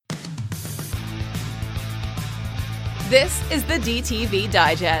This is the DTV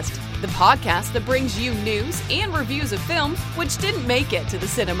Digest, the podcast that brings you news and reviews of films which didn't make it to the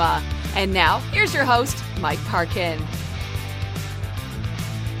cinema. And now, here's your host, Mike Parkin.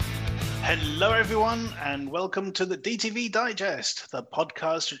 Hello, everyone, and welcome to the DTV Digest, the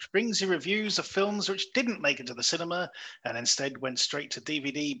podcast which brings you reviews of films which didn't make it to the cinema and instead went straight to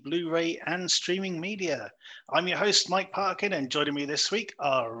DVD, Blu-ray, and streaming media. I'm your host, Mike Parkin, and joining me this week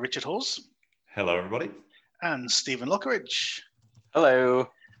are Richard Halls. Hello, everybody. And Stephen Lockeridge. Hello.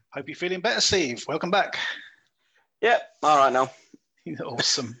 Hope you're feeling better, Steve. Welcome back. Yep, all right now.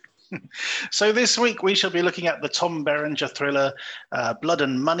 Awesome. So this week we shall be looking at the Tom Berenger thriller Blood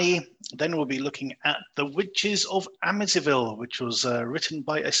and Money. Then we'll be looking at The Witches of Amityville, which was written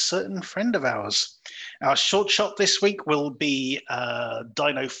by a certain friend of ours. Our short shot this week will be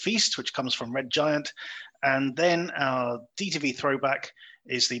Dino Feast, which comes from Red Giant. And then our DTV throwback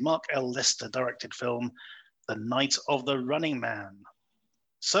is the Mark L. Lester directed film, The Night of the Running Man.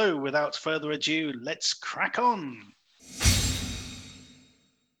 So without further ado, let's crack on.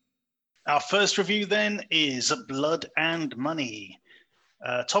 Our first review then is Blood and Money.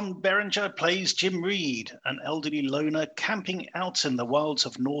 Tom Berenger plays Jim Reed, an elderly loner camping out in the wilds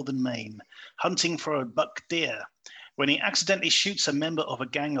of northern Maine, hunting for a buck deer. When he accidentally shoots a member of a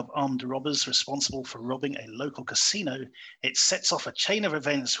gang of armed robbers responsible for robbing a local casino, it sets off a chain of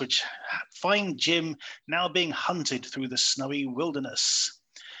events which find Jim now being hunted through the snowy wilderness.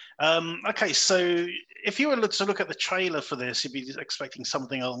 Okay, so if you were to look at the trailer for this, you'd be expecting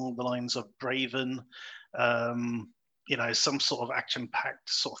something along the lines of Braven, some sort of action-packed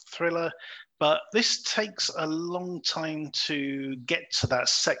sort of thriller. But this takes a long time to get to that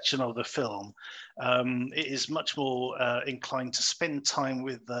section of the film. It is much more inclined to spend time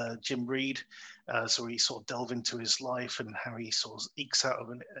with Jim Reed, so we sort of delve into his life and how he sort of ekes out of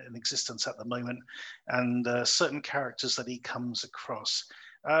an existence at the moment, and certain characters that he comes across.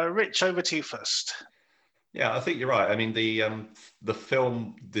 Rich, over to you first. Yeah, I think you're right. I mean, the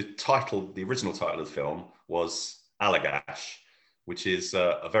film, the original title of the film was Allagash, which is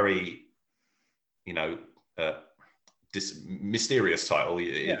a very, mysterious title.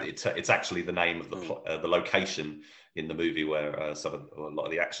 It's actually the name of the location in the movie where a lot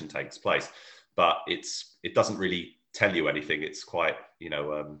of the action takes place. But it doesn't really tell you anything. It's quite,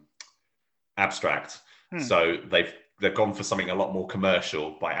 abstract. So they've gone for something a lot more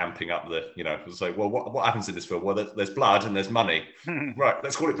commercial by amping up so, well, what happens in this film? Well, there's blood and there's money. Right,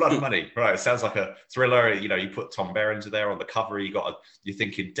 let's call it Blood and Money. Right, it sounds like a thriller. You put Tom Berenger there on the cover. You're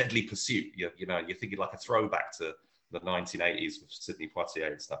thinking Deadly Pursuit. You're thinking like a throwback to the 1980s with Sidney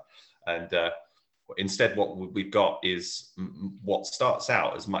Poitier and stuff. And instead, what we've got is what starts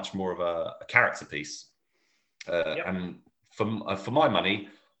out as much more of a character piece. And for my money,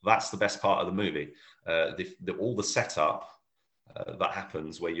 that's the best part of the movie. All the setup that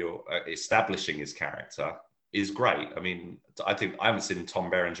happens where you're establishing his character is great. I mean, I think I haven't seen Tom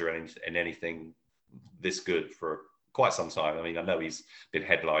Berenger in anything this good for quite some time. I mean, I know he's been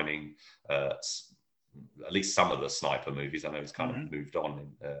headlining at least some of the sniper movies. I know he's kind of moved on.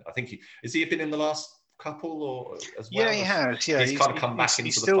 I think has he been in the last couple or as well? Yeah, he has. Yeah, he's kind of come back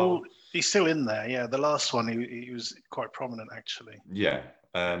into the fold. He's still in there. Yeah, the last one he was quite prominent actually. Yeah,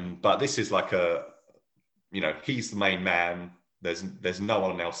 but this is like he's the main man. There's no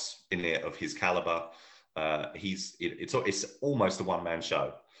one else in it of his caliber. It's almost a one-man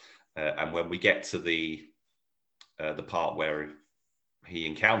show. And when we get to the part where he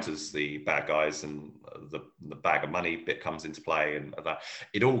encounters the bad guys and the bag of money bit comes into play, and that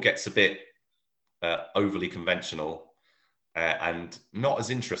it all gets a bit overly conventional and not as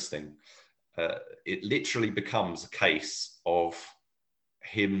interesting. It literally becomes a case of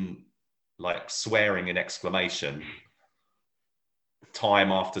him like swearing in exclamation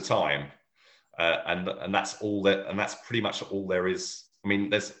time after time, and that's all that, and that's pretty much all there is. I mean,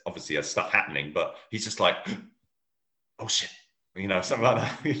 there's obviously stuff happening, but he's just like, oh shit, something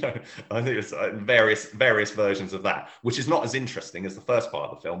like that. I think it's various versions of that, which is not as interesting as the first part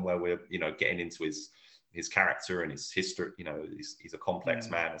of the film, where we're getting into his character and his history. He's a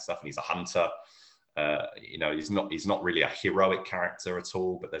complex man and stuff, and he's a hunter. He's not really a heroic character at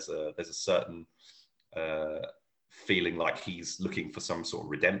all, but there's a certain feeling like he's looking for some sort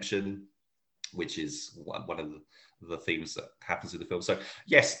of redemption, which is one of the themes that happens in the film. So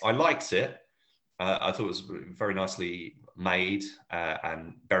yes, I liked it. I thought it was very nicely made,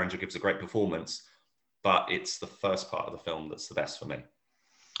 and Berenger gives a great performance, but it's the first part of the film that's the best for me.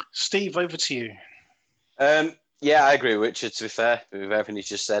 Steve, over to you. Yeah, I agree with Richard, to be fair, with everything he's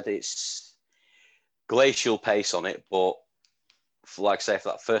just said. It's glacial pace on it, but like I say, for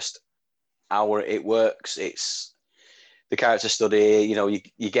that first hour, it works. the character study. You know,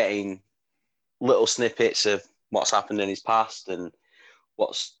 you're getting little snippets of what's happened in his past and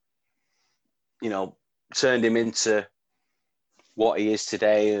what's, you know, turned him into what he is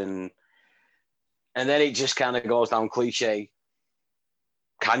today, and then it just kind of goes down cliche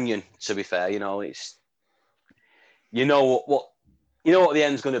canyon. To be fair, you know, it's what the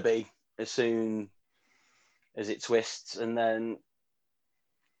end's going to be as soon as it twists, and then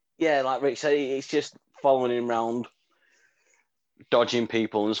like Rich said, it's just following him around, dodging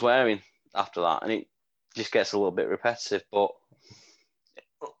people and swearing after that, and it just gets a little bit repetitive. But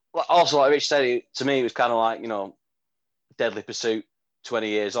also, like Rich said, to me, it was kind of like, you know, Deadly Pursuit 20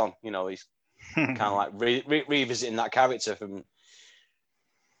 years on. You know, he's kind of like revisiting that character from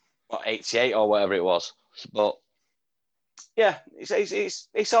 88 or whatever it was. But yeah,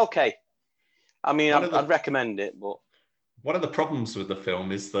 it's okay. I mean, I'd recommend it, but one of the problems with the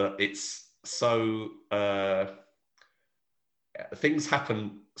film is that it's so things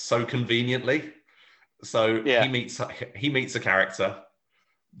happen so conveniently. So he meets a character,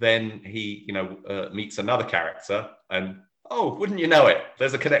 then he meets another character, and wouldn't you know it,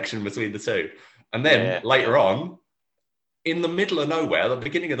 there's a connection between the two. And then later on, in the middle of nowhere, at the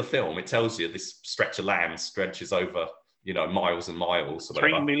beginning of the film, it tells you this stretch of land stretches over, you know, miles and miles. Or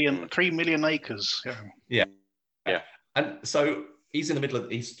 3 million acres. Yeah. And so he's in the middle of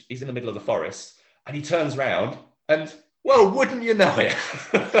the forest, and he turns around, and well, wouldn't you know it?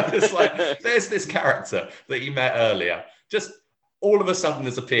 It's like there's this character that you met earlier, just all of a sudden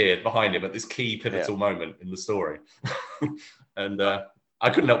has appeared behind him at this key pivotal moment in the story. And I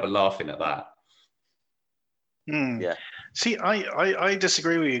couldn't help but laughing at that. Yeah. See, I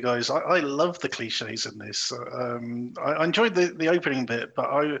disagree with you guys. I love the cliches in this. I enjoyed the opening bit, but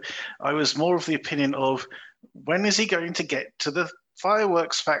I was more of the opinion of, when is he going to get to the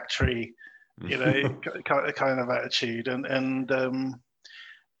fireworks factory? You know, kind of attitude. And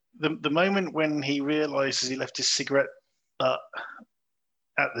the moment when he realizes he left his cigarette butt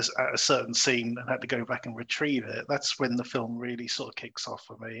at a certain scene and had to go back and retrieve it, that's when the film really sort of kicks off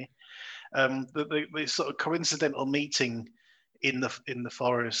for me. The sort of coincidental meeting in the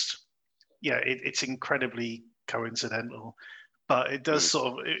forest, it's incredibly coincidental, but it does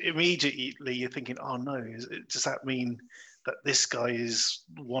sort of immediately you're thinking, oh no, does that mean that this guy is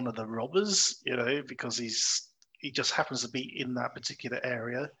one of the robbers? You know, because he just happens to be in that particular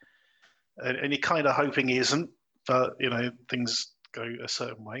area, and you're kind of hoping he isn't, but you know, things go a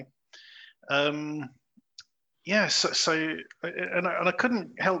certain way. So I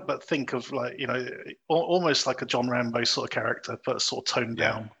couldn't help but think of, like, you know, almost like a John Rambo sort of character, but sort of toned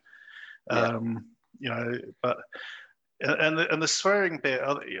down. You know, but and the swearing bit,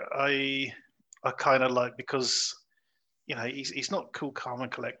 I kind of like, because you know, he's not cool, calm,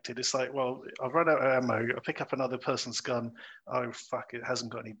 and collected. It's like, well, I've run out of ammo. I pick up another person's gun. Oh fuck! It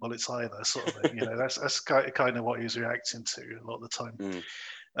hasn't got any bullets either. Sort of thing. You know, that's kind of what he was reacting to a lot of the time.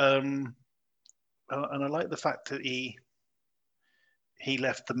 And I like the fact that he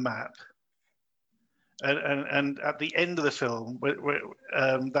left the map. And at the end of the film, where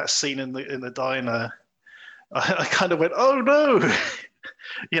that scene in the diner, I kind of went, oh no.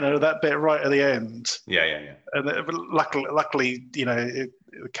 You know, that bit right at the end. Yeah. And luckily, you know, the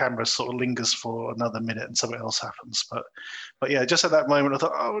camera sort of lingers for another minute and something else happens. But yeah, just at that moment, I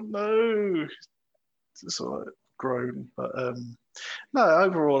thought, oh no, sort of groan. But no,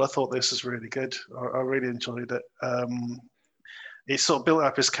 overall, I thought this was really good. I really enjoyed it. It sort of built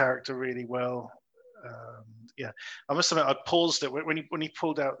up his character really well. I must admit, I paused it when he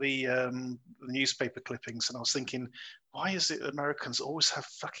pulled out the newspaper clippings, and I was thinking, why is it Americans always have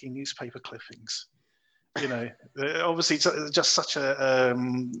fucking newspaper clippings? You know, obviously it's just such a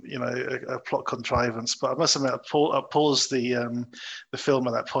a plot contrivance. But I must admit, I paused the film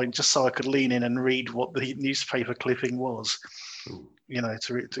at that point just so I could lean in and read what the newspaper clipping was. Ooh. You know,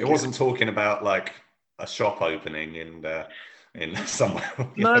 it wasn't talking about like a shop opening in somewhere.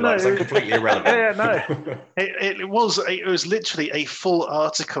 No, so completely irrelevant. No, it was literally a full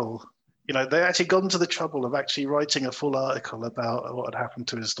article. You know, they actually gone to the trouble of actually writing a full article about what had happened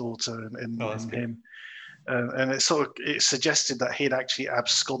to his daughter and him, and it suggested that he had actually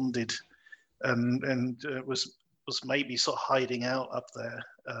absconded, and was maybe sort of hiding out up there.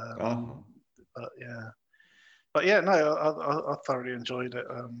 But yeah, no, I thoroughly enjoyed it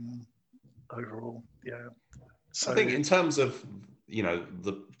overall. Yeah. So, I think in terms of, you know,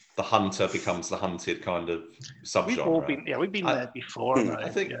 the hunter becomes the hunted kind of subgenre. We've been there before. I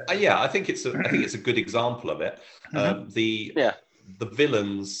think it's a good example of it. The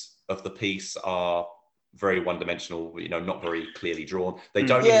villains of the piece are very one-dimensional. Not very clearly drawn. They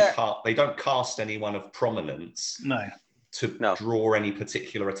don't they don't cast anyone of prominence. No. to draw any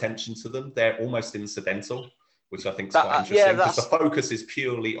particular attention to them. They're almost incidental, which I think is quite interesting, because the focus is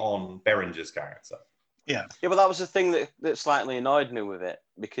purely on Berenger's character. Yeah, but that was the thing that slightly annoyed me with it,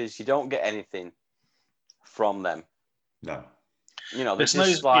 because you don't get anything from them. No. They're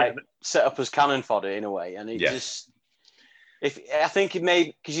just set up as cannon fodder in a way, and it just... I think it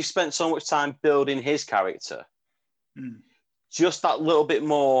may, because you spent so much time building his character, just that little bit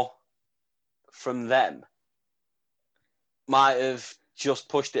more from them might have just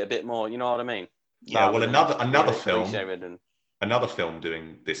pushed it a bit more. You know what I mean? Yeah. Well, another film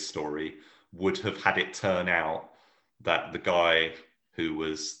doing this story would have had it turn out that the guy who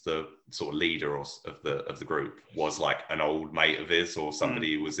was the sort of leader of the group was like an old mate of his, or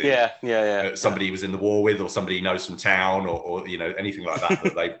somebody who was in somebody he was in the war with, or somebody he knows from town, or anything like that.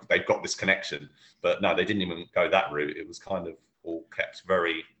 That they've got this connection. But no, they didn't even go that route. It was kind of all kept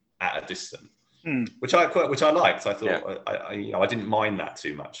very at a distance, which I liked. I thought I didn't mind that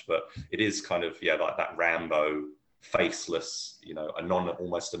too much, but it is kind of like that Rambo, faceless,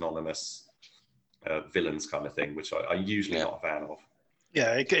 almost anonymous villains kind of thing, which I'm usually not a fan of.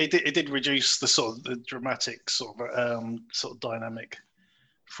 Yeah, it did reduce the dramatic sort of dynamic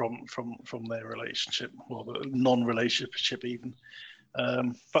from their relationship, or the non-relationship even.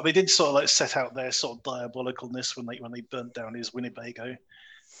 But they did sort of like set out their sort of diabolicalness when they burnt down his Winnebago,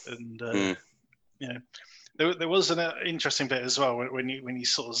 and there was an interesting bit as well when you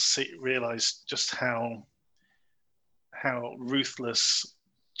sort of realize just how ruthless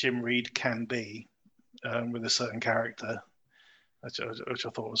Jim Reed can be with a certain character. Which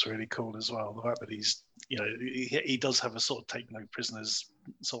I thought was really cool as well. The fact that he's, he does have a sort of take no prisoners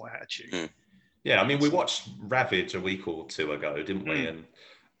sort of attitude. Yeah, I mean, we watched Ravage a week or two ago, didn't we? And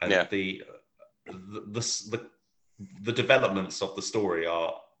the developments of the story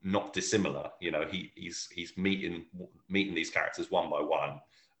are not dissimilar. He's meeting these characters one by one,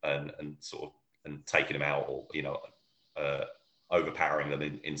 and taking them out, or overpowering them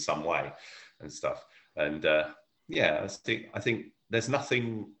in some way and stuff. And I think there's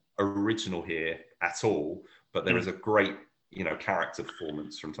nothing original here at all, but there is a great, character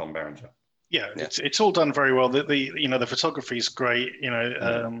performance from Tom Berenger. Yeah, it's all done very well. The photography is great.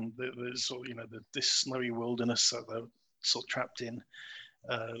 This snowy wilderness that they're sort of trapped in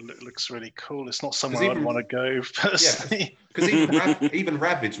looks really cool. It's not somewhere I'd want to go personally. Because even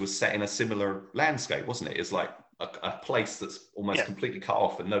Ravage was set in a similar landscape, wasn't it? It's like a place that's almost completely cut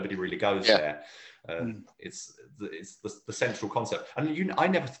off and nobody really goes there. It's the central concept, and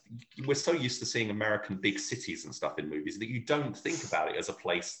we're so used to seeing American big cities and stuff in movies that you don't think about it as a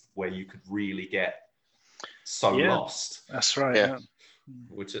place where you could really get so lost. That's right.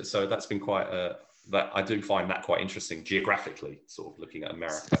 So that's been quite that I do find that quite interesting geographically, sort of looking at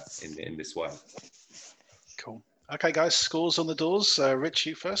America in this way. Cool. Okay, guys, scores on the doors. Rich,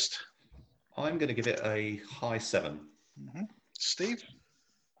 you first. I'm going to give it a high 7. Steve.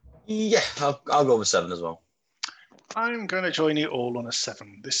 Yeah, I'll go with 7 as well. I'm going to join you all on a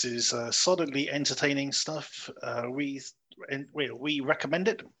 7. This is solidly entertaining stuff. We recommend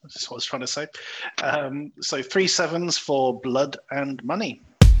it. That's what I was trying to say. So 3 7s for Blood and Money.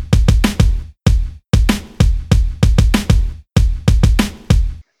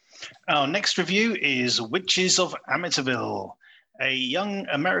 Our next review is Witches of Amityville. A young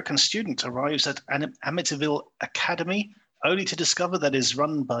American student arrives at Amityville Academy only to discover that it is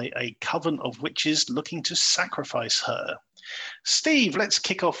run by a coven of witches looking to sacrifice her. Steve, let's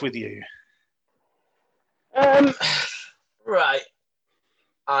kick off with you. Right.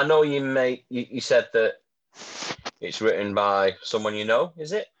 I know you said that it's written by someone you know,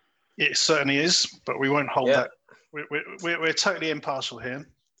 is it? It certainly is, but we won't hold that. We're totally impartial here.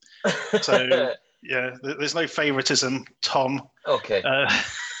 So, there's no favoritism, Tom. Okay.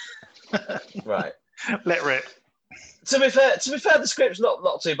 Right. Let rip. To be fair, the script's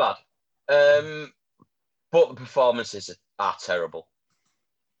not too bad, but the performances are terrible.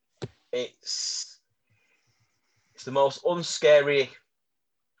 It's the most unscary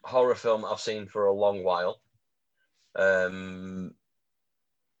horror film I've seen for a long while. I mean,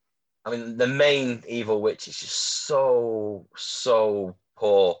 the main evil witch is just so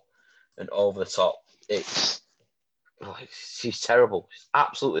poor and over the top. She's terrible. She's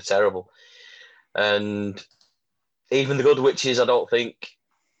absolutely terrible. And even the good witches, I don't think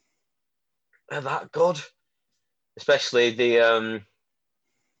are that good. Especially the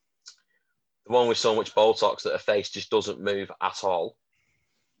one with so much Botox that her face just doesn't move at all.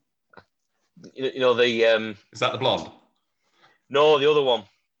 You know the is that the blonde? No, the other one.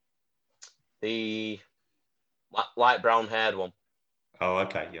 The light brown haired one. Oh,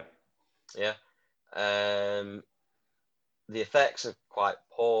 okay, yeah. Yeah. the effects are quite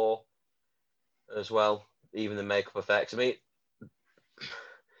poor as well, even the makeup effects. I mean,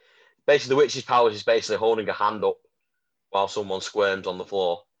 basically, the witch's powers is basically holding a hand up while someone squirms on the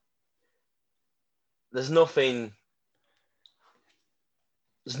floor. There's nothing.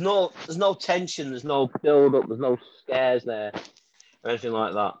 There's no tension. There's no build up. There's no scares there or anything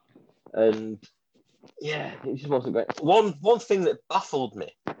like that. And yeah, it just wasn't great. One thing that baffled me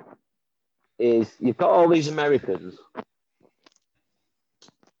is you've got all these Americans,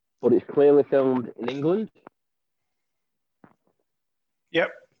 but it's clearly filmed in England.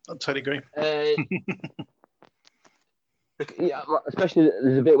 Yep, I totally agree. Yeah, especially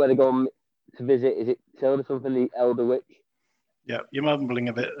there's a bit where they go on to visit. Is it Tilda something, the elder witch? Yeah, you're mumbling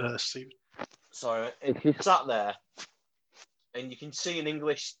a bit, Steve. Sorry, and she sat there, and you can see an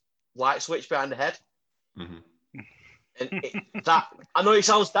English light switch behind the head. Mm-hmm. And that, I know it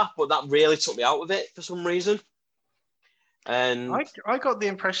sounds daft, but that really took me out of it for some reason. And I got the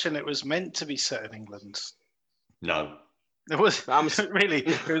impression it was meant to be set in England. No. It was really.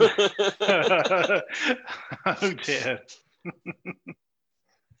 Oh dear.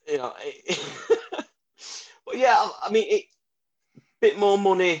 You know, but yeah, I mean, bit more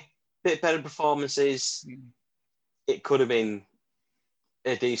money, bit better performances. It could have been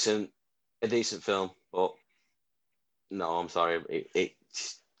a decent film, but no, I'm sorry, it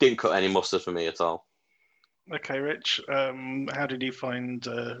didn't cut any mustard for me at all. Okay, Rich, how did you find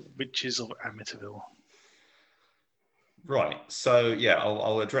Witches of Amityville? Right. So yeah,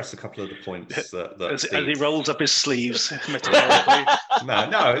 I'll address a couple of the points that as Steve... he rolls up his sleeves metaphorically.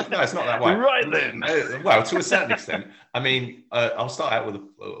 No, it's not that way. Right then. Well, to a certain extent. I mean, I'll start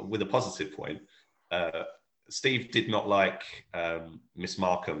out with a positive point. Steve did not like Miss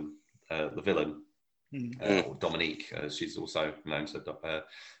Markham, the villain, or Dominique, as she's also known to.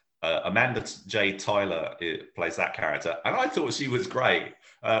 Amanda J. Tyler plays that character, and I thought she was great.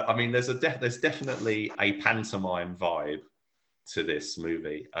 I mean, there's definitely a pantomime vibe to this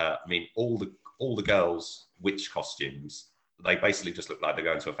movie. I mean, all the girls' witch costumes, they basically just look like they're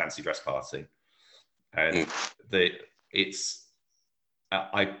going to a fancy dress party, and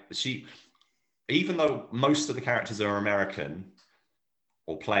even though most of the characters are American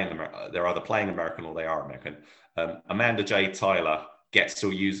or they're either playing American or they are American. Amanda J. Tyler gets to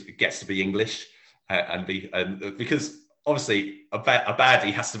be English and because obviously a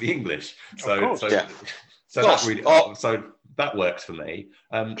baddie has to be English. So that worked for me.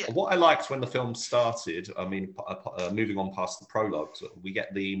 What I liked when the film started, I mean, moving on past the prologue, we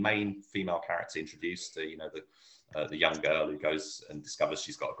get the main female character introduced, the young girl who goes and discovers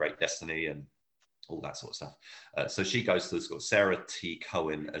she's got a great destiny and all that sort of stuff. So she goes to sort of Sarah T.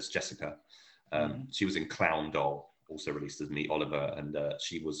 Cohen as Jessica. She was in Clown Doll, also released as Meet Oliver, and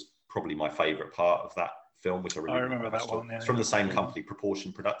she was probably my favourite part of that film, which I remember that one. It's from the same company,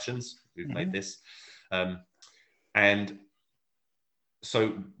 Proportion Productions, who've made this. And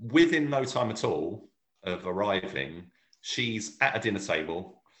so within no time at all of arriving, she's at a dinner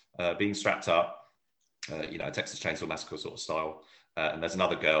table, being strapped up, a Texas Chainsaw Massacre sort of style, and there's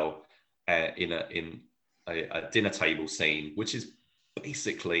another girl in a dinner table scene, which is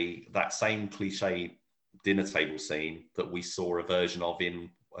basically that same cliche dinner table scene that we saw a version of in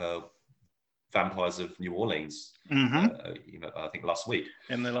Vampires of New Orleans, I think last week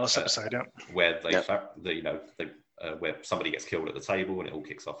in the last episode, where where somebody gets killed at the table and it all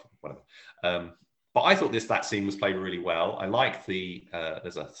kicks off, whatever. But I thought that scene was played really well. I like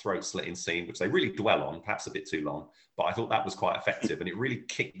there's a throat slitting scene which they really dwell on, perhaps a bit too long, but I thought that was quite effective and it really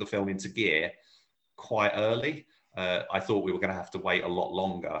kicked the film into gear quite early. I thought we were going to have to wait a lot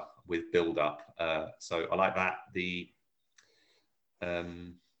longer with build up, so I like that.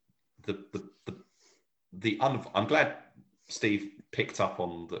 I'm glad Steve picked up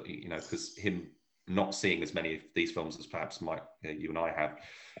on because him not seeing as many of these films as perhaps Mike, you and I have,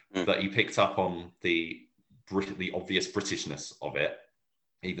 that he picked up on the obvious Britishness of it,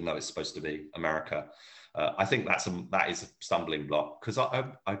 even though it's supposed to be America. I think that is a stumbling block, because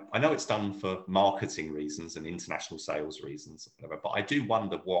I know it's done for marketing reasons and international sales reasons, whatever, but I do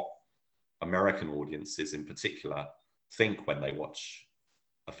wonder what American audiences in particular think when they watch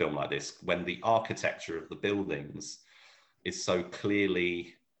a film like this, when the architecture of the buildings is so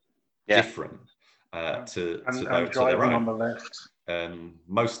clearly different to their own. On the left.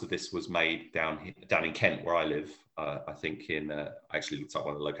 Most of this was made down in Kent, where I live. I think I actually looked up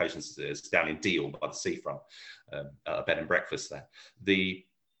one of the locations. It's down in Deal by the seafront, a bed and breakfast there.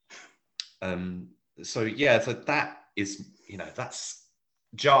 So that is, that's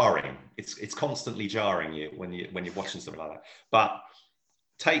jarring. It's constantly jarring you when you're watching something like that. But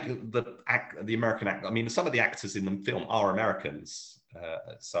take the American act. I mean, some of the actors in the film are Americans,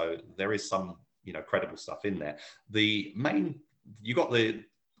 so there is some credible stuff in there. You got the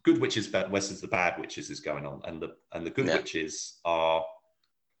Good Witches, Bad Witches, the Bad Witches is going on, and the Good Witches are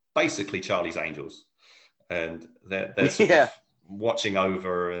basically Charlie's Angels, and they're sort of watching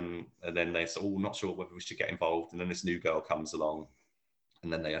over, and then they're sort of not sure whether we should get involved, and then this new girl comes along,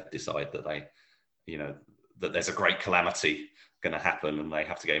 and then they decide that that there's a great calamity going to happen, and they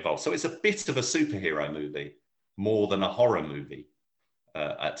have to get involved. So it's a bit of a superhero movie more than a horror movie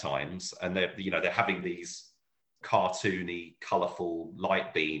at times, and they're having these cartoony, colourful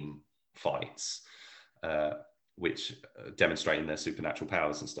light beam fights, which demonstrating their supernatural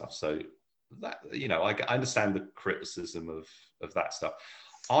powers and stuff. So that I understand the criticism of that stuff.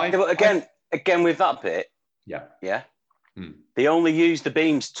 But again, with that bit, they only use the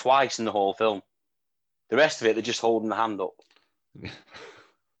beams twice in the whole film. The rest of it, they're just holding the hand up.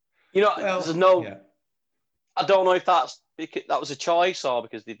 There's no. Yeah. I don't know if that was a choice or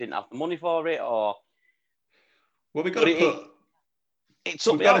because they didn't have the money for it, or. Well, we've got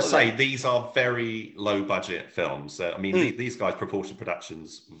to say these are very low budget films. I mean, these guys, Proportion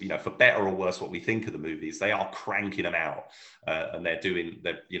Productions, for better or worse, what we think of the movies, they are cranking them out, and they're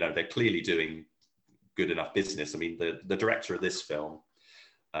clearly doing good enough business. I mean, the director of this film,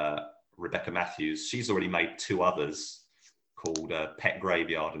 Rebecca Matthews, she's already made 2 others called Pet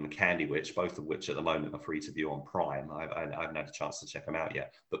Graveyard and The Candy Witch, both of which at the moment are free to view on Prime. I haven't had a chance to check them out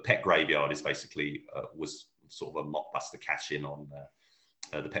yet. But Pet Graveyard is basically was sort of a mockbuster cash-in on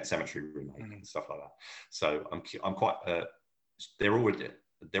the Pet Sematary remake and stuff like that. So I'm quite. They're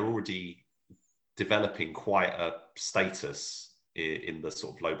already developing quite a status in the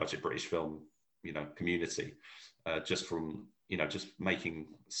sort of low-budget British film community, just from just making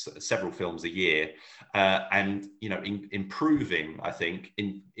several films a year, and improving, I think,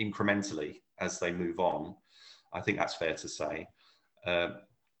 incrementally as they move on. I think that's fair to say.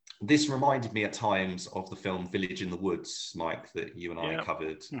 This reminded me at times of the film Village in the Woods, Mike, that you and I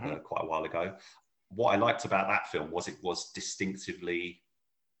covered quite a while ago. What I liked about that film was it was distinctively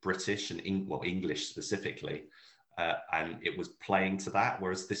British and English specifically, and it was playing to that.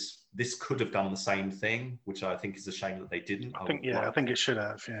 Whereas this could have done the same thing, which I think is a shame that they didn't. I think it should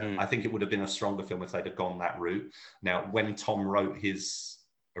have. Yeah. I think it would have been a stronger film if they'd have gone that route. Now, when Tom wrote his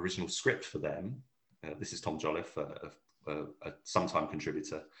original script for them, this is Tom Jolliffe, a sometime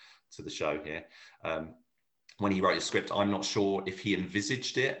contributor to the show here. When he wrote his script, I'm not sure if he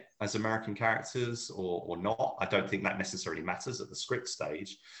envisaged it as American characters or not. I don't think that necessarily matters at the script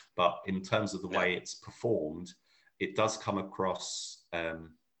stage, but in terms of the way it's performed, it does come across as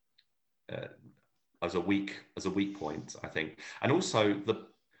a weak point, I think. And also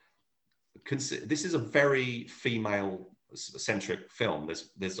this is a very female-centric film.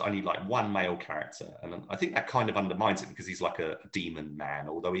 There's only like one male character, and I think that kind of undermines it because he's like a demon man,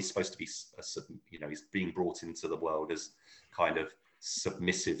 although he's supposed to be he's being brought into the world as kind of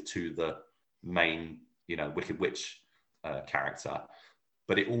submissive to the main Wicked Witch character,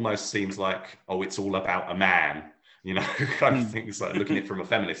 but it almost seems like it's all about a man, kind of thing. It's like looking at it from a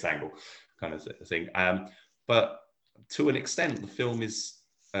feminist angle kind of thing. But to an extent the film is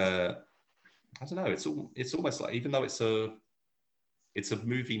I don't know. It's almost like, even though it's a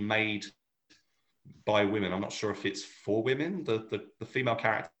movie made by women, I'm not sure if it's for women. The female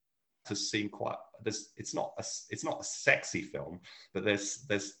characters seem quite. It's not a sexy film, but there's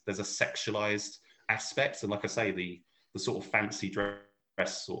a sexualized aspect, and like I say, the sort of fancy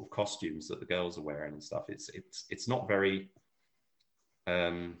dress sort of costumes that the girls are wearing and stuff. It's not very.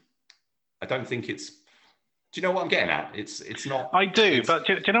 I don't think it's. Do you know what I'm getting at? It's not. I do, but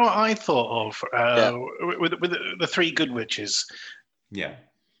do you know what I thought of with the 3 Good Witches? Yeah,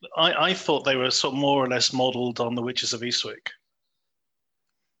 I thought they were sort of more or less modelled on the Witches of Eastwick.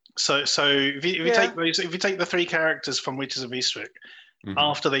 So if you take the 3 characters from Witches of Eastwick,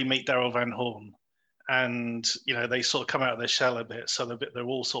 after they meet Daryl Van Horn, and they sort of come out of their shell a bit, so they're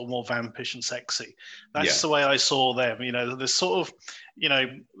all sort of more vampish and sexy. That's the way I saw them. They're sort of,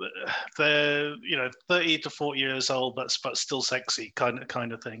 they're 30 to 40 years old, but still sexy kind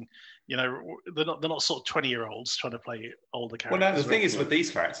of thing. They're not sort of 20-year-olds trying to play older characters. Well, no, the thing is with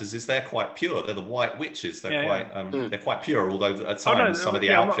these characters is they're quite pure. They're the White Witches. They're they're quite pure. Although at times some of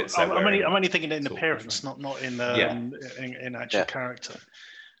the outfits they're wearing. I'm only thinking in appearance, not in actual character.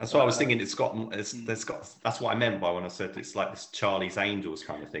 That's what I was thinking. There's got. That's what I meant by when I said it's like this Charlie's Angels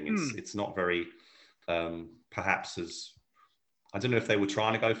kind of thing. It's not very, perhaps as. I don't know if they were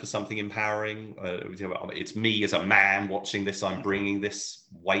trying to go for something empowering. It's me as a man watching this. I'm bringing this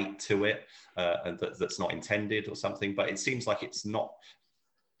weight to it, and that's not intended or something. But it seems like it's not.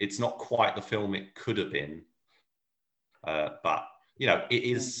 it's not quite the film it could have been. But, you know, it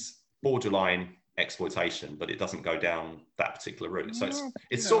is borderline exploitation, but it doesn't go down that particular route. So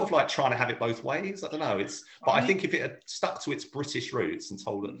it's sort of like trying to have it both ways. I don't know. But I think if it had stuck to its British roots and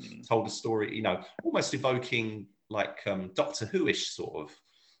told a story, you know, almost evoking like Doctor Who-ish sort of,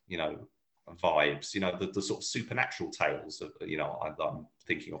 you know, vibes, you know, the sort of supernatural tales of, you know, I'm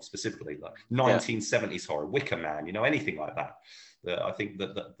thinking of specifically like 1970s horror, Wicker Man, you know, anything like that. I think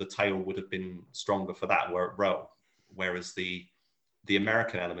that the tale would have been stronger for that, whereas the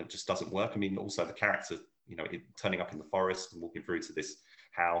American element just doesn't work. I mean, also the character, you know, turning up in the forest and walking through to this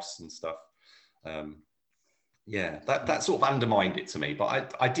house and stuff. That sort of undermined it to me,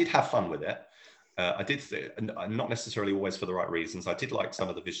 but I did have fun with it. I did, not necessarily always for the right reasons. I did like some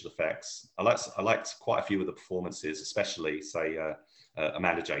of the visual effects. I liked quite a few of the performances, especially, say,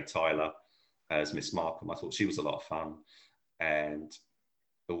 Amanda J. Tyler as Miss Markham. I thought she was a lot of fun. And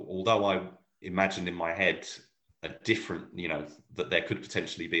although I imagined in my head a different, you know, that there could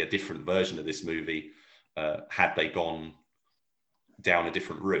potentially be a different version of this movie had they gone down a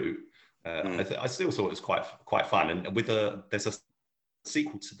different route, I still thought it was quite fun. And there's a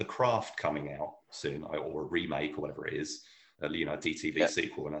sequel to The Craft coming out soon, or a remake or whatever it is, you know, a DTV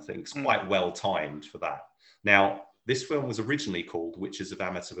sequel, and I think it's quite well timed for that. Now, this film was originally called Witches of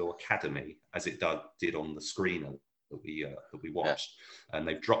Amityville Academy, as it did on the screener that we watched, and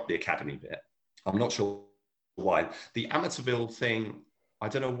they've dropped the Academy bit. I'm not sure why. The Amityville thing, I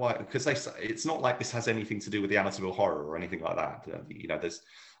don't know why, because it's not like this has anything to do with the Amityville horror or anything like that. You know,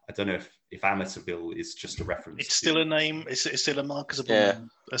 I don't know if Amityville is just a reference. It's still a name. It's still a marketable name.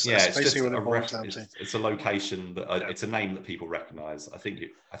 That's basically what it boils down to. It's a location it's a name that people recognise. I think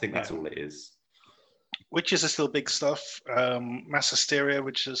that's all it is. Witches are still big stuff. Mass Hysteria,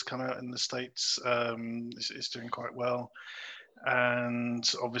 which has come out in the States, is doing quite well. And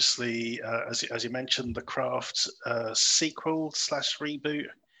obviously, as you mentioned, The Craft sequel / reboot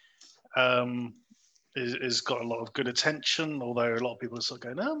is got a lot of good attention, although a lot of people are sort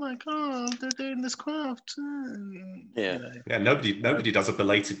of going, "Oh my god, they're doing this Craft." Yeah, you know. Yeah. Nobody does a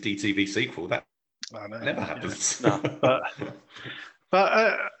belated DTV sequel. That never happens. No.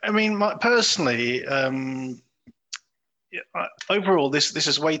 But I mean, personally, overall, this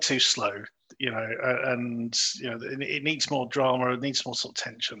is way too slow. You know, and you know, it needs more drama. It needs more sort of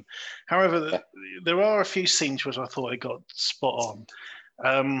tension. However, there are a few scenes which I thought it got spot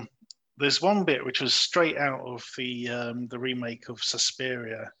on. There's one bit which was straight out of the remake of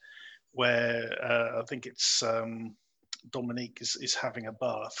Suspiria, where I think it's Dominique is having a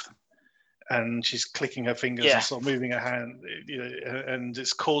bath, and she's clicking her fingers and sort of moving her hand, you know, and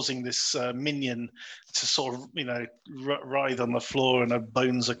it's causing this minion to sort of, you know, writhe on the floor, and her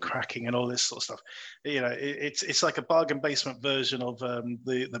bones are cracking and all this sort of stuff. You know, it's like a bargain basement version of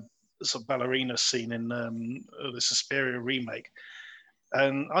the sort of ballerina scene in the Suspiria remake.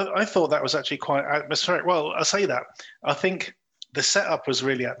 And I thought that was actually quite atmospheric. Well, I say that. I think the setup was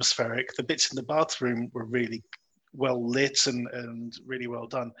really atmospheric. The bits in the bathroom were really well lit and really well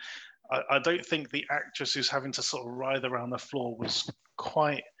done. I don't think the actress who's having to sort of writhe around the floor was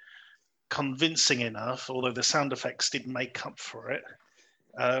quite convincing enough, although the sound effects did make up for it.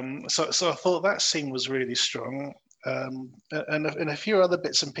 So I thought that scene was really strong. And a few other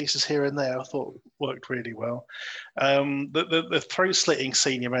bits and pieces here and there I thought worked really well. The throat slitting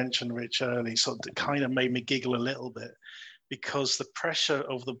scene you mentioned, Rich, early, sort of kind of made me giggle a little bit, because the pressure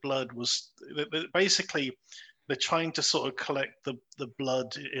of the blood was basically they're trying to sort of collect the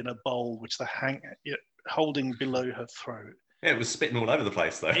blood in a bowl, which they're holding below her throat. Yeah, it was spitting all over the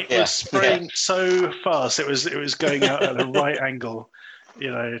place, though. It was spraying so fast. It was going out at a right angle, you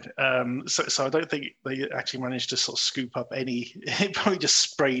know. So I don't think they actually managed to sort of scoop up any. It probably just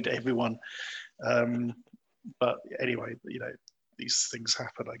sprayed everyone. But anyway, you know, these things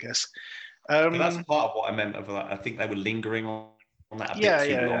happen, I guess. But that's part of what I meant. I think they were lingering on that a bit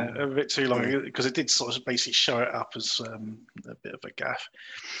too long. A bit too long, because it did sort of basically show it up as a bit of a gaffe.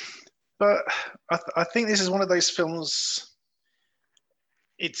 But I think this is one of those films.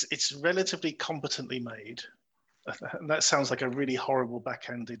 It's relatively competently made. And that sounds like a really horrible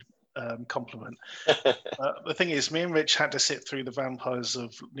backhanded compliment. The thing is, me and Rich had to sit through The Vampires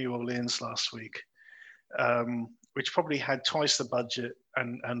of New Orleans last week, which probably had twice the budget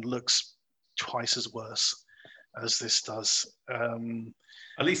and looks twice as worse as this does.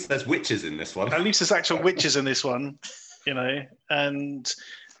 At least there's witches in this one. At least there's actual witches in this one, you know, and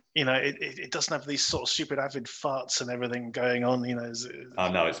you know it doesn't have these sort of stupid avid farts and everything going on, you know. Oh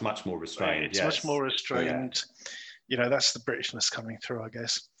no, it's much more restrained. It's much more restrained. Yeah. You know, that's the Britishness coming through, I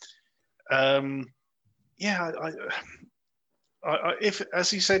guess. if,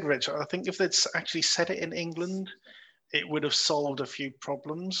 as you said, Rich, I think if they'd actually set it in England, it would have solved a few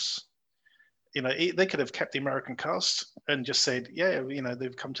problems. They could have kept the American cast and just said, yeah,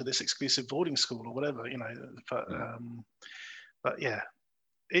 they've come to this exclusive boarding school or whatever, but yeah,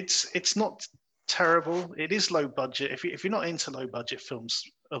 it's not terrible. It is low budget. If you're not into low budget films,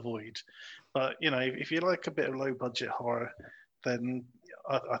 avoid. But if you like a bit of low budget horror, then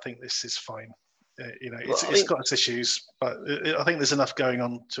I think this is fine. It's got its issues, but I think there's enough going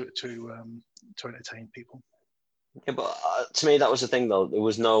on to entertain people. Yeah, but to me, that was the thing, though. There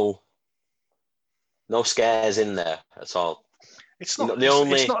was no scares in there at all. It's not.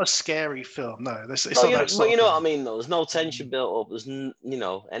 It's not a scary film. No, it's not that sort but you of know film. what I mean, though. There's no tension built up. There's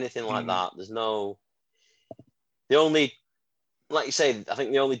anything like that. There's no. The only, like you say, I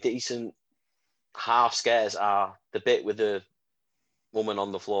think the only decent half scares are the bit with the woman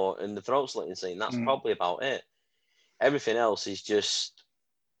on the floor and the throat slitting scene. That's probably about it. Everything else is just.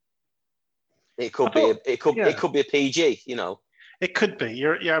 It could be a PG. It could be.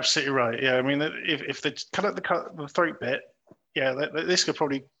 You're absolutely right. Yeah, I mean, if they cut out the throat bit, yeah, this could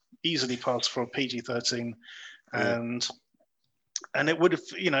probably easily pass for a PG-13, and it would have,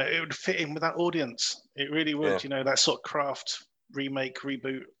 it would fit in with that audience. It really would. That sort of craft remake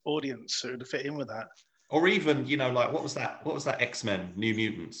reboot audience. It would fit in with that. Or even, like what was that X-Men New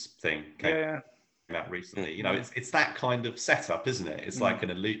Mutants thing? Out recently, it's that kind of setup, isn't it? It's like an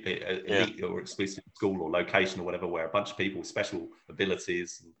elite or exclusive school or location or whatever, where a bunch of people with special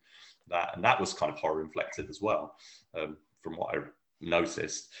abilities and that was kind of horror inflected as well, from what I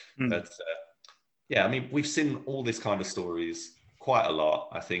noticed. But I mean, we've seen all this kind of stories quite a lot.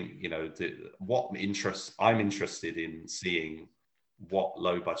 I think I'm interested in seeing what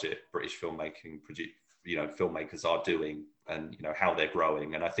low budget British filmmakers are doing, and how they're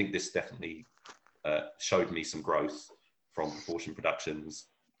growing. And I think this definitely showed me some growth from Proportion Productions.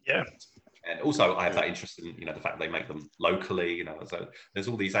 Yeah. And also I have that interest in, the fact that they make them locally, so there's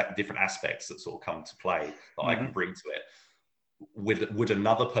all these different aspects that sort of come to play that I can bring to it. Would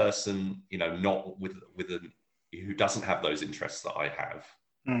another person, not who doesn't have those interests that I have,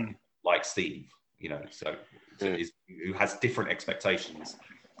 like Steve, who has different expectations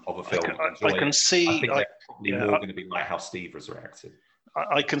of a film. I can see. I think they're probably more going to be like how Steve has reacted.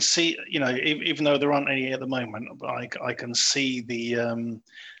 I can see, even though there aren't any at the moment, but I can see the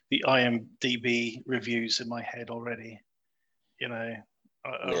IMDb reviews in my head already. I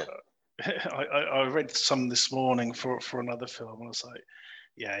read some this morning for another film, and I was like,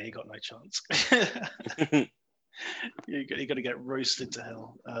 yeah, you got no chance. you got to get roasted to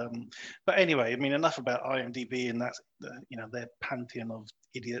hell. But anyway, I mean, enough about IMDb and that, their pantheon of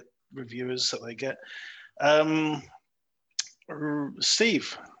idiot reviewers that they get.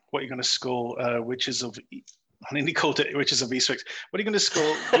 Steve, what are you going to score? Witches of, I nearly called it Witches of Eastwick. What are you going to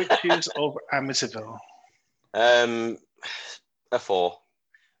score? Witches of Amityville. A 4.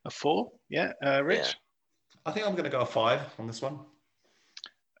 A 4? Yeah. Rich? Yeah. I think I'm going to go a 5 on this one.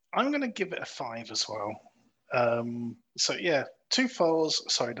 I'm going to give it a 5 as well. So yeah, 2 4s.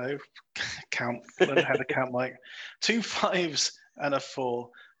 Sorry, no, count. Learn how to count, Mike. 2 5s and a 4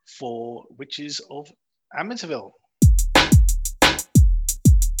 for Witches of Amityville.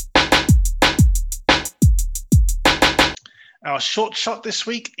 Our short shot this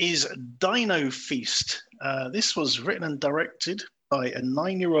week is Dino Feast. This was written and directed by a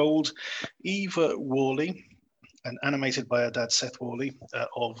 9-year-old Eva Worley and animated by her dad, Seth Worley,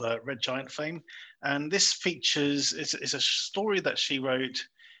 of Red Giant fame. And this features, it's a story that she wrote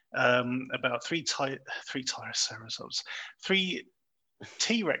about three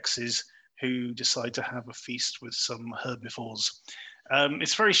T-Rexes who decide to have a feast with some herbivores.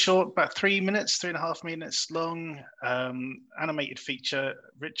 It's very short, about 3.5 minutes long, animated feature.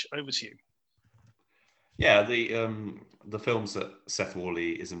 Rich, over to you. Yeah, the films that Seth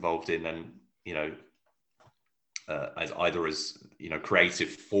Worley is involved in, and as either as creative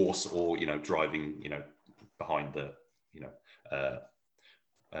force or driving behind the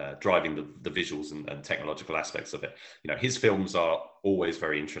driving the visuals and technological aspects of it. His films are always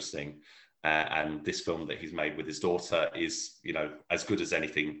very interesting. And this film that he's made with his daughter is, as good as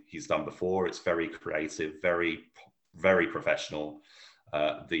anything he's done before. It's very creative, very, very professional.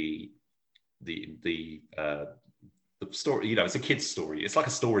 The story, it's a kid's story. It's like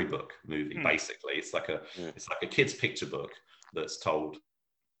a storybook movie, basically. It's like a kid's picture book that's told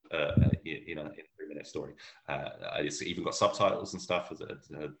in a 3-minute story. It's even got subtitles and stuff.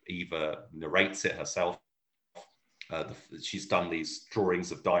 Eva narrates it herself. She's done these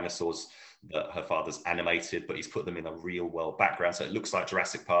drawings of dinosaurs that her father's animated, but he's put them in a real world background, so it looks like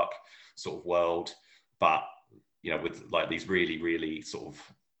Jurassic Park sort of world, but with like these really, really sort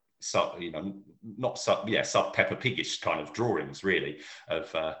of sub Peppa Piggish kind of drawings, really,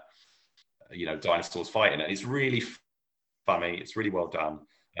 of dinosaurs fighting, and it's really funny. It's really well done.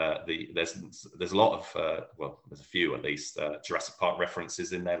 There's a lot of there's a few at least Jurassic Park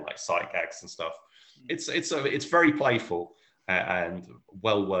references in there, like sight gags and stuff. It's very playful and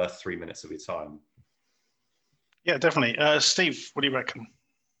well worth 3 minutes of your time. Yeah, definitely. Steve, what do you reckon?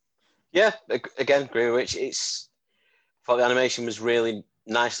 Yeah, again, agree with Rich. I thought the animation was really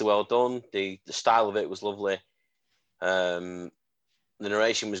nicely well done. The style of it was lovely. The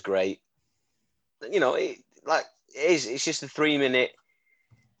narration was great. It's just a 3 minute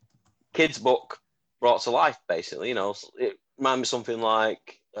kids book brought to life, basically. It reminded me of something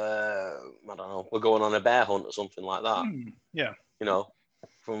like I don't know, We're Going on a Bear Hunt or something like that. Yeah. And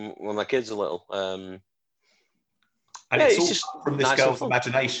from when my kids are little. It's all just from this girl's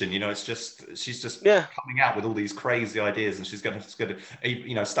imagination. It's just she's just coming out with all these crazy ideas, and she's going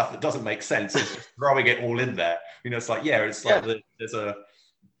to stuff that doesn't make sense. She's just throwing it all in there. It's like there's a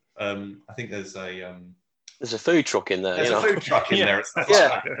I think there's a food truck in there. There's a food truck in there. It's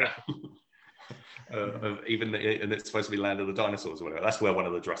even and it's supposed to be Land of the Dinosaurs or whatever. That's where one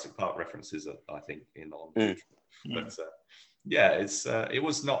of the Jurassic Park references are, I think, on. But it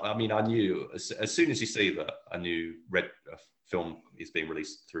was not. I mean, I knew as soon as you see that a new Red film is being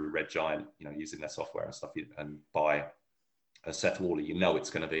released through Red Giant, using their software and stuff, and by Seth Wally, it's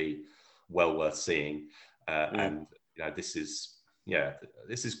going to be well worth seeing. And this is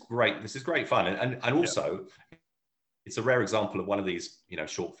great. This is great fun, and also it's a rare example of one of these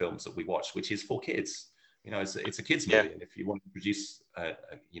short films that we watch, which is for kids. It's a kids movie, and if you want to produce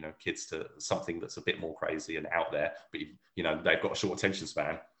kids to something that's a bit more crazy and out there, but they've got a short attention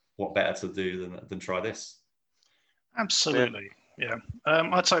span, what better to do than try this? Absolutely. Yeah.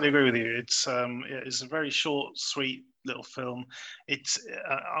 I totally agree with you. It's a very short, sweet little film.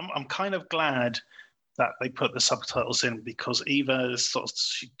 I'm kind of glad that they put the subtitles in, because Eva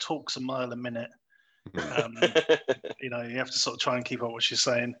she talks a mile a minute. You have to sort of try and keep up what she's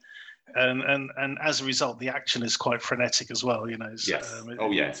saying, and as a result, the action is quite frenetic as well. Yes.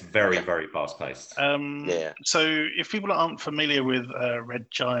 It's very, very fast paced. So if people aren't familiar with Red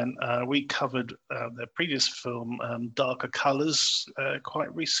Giant, we covered their previous film, Darker Colors,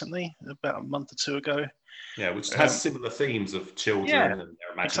 quite recently, about a month or two ago. Yeah, which has similar themes of children and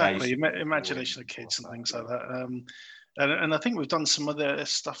their imagination. Exactly, imagination of kids and things like that. And I think we've done some other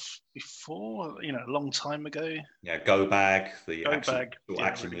stuff before, a long time ago. Yeah, Go Bag, the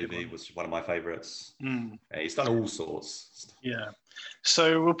action really movie, was one of my favourites. He's done all sorts. Yeah.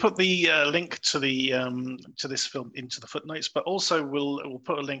 So we'll put the link to the to this film into the footnotes, but also we'll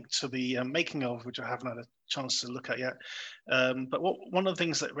put a link to the making of, which I haven't had a chance to look at yet. But one of the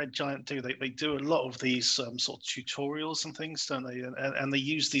things that Red Giant do, they do a lot of these sort of tutorials and things, don't they? And they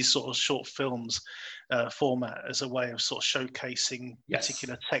use these sort of short films format as a way of sort of showcasing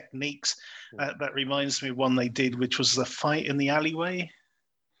particular techniques. That reminds me of one they did, which was the fight in the alleyway,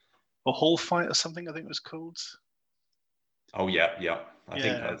 or hall fight or something, I think it was called. Oh yeah. I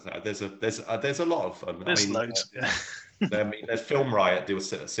think there's a lot of them. There's loads. There's Film Riot do a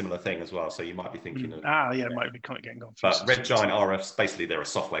similar thing as well, so you might be thinking of. It might be getting confused. But Red Giant RFs, basically they're a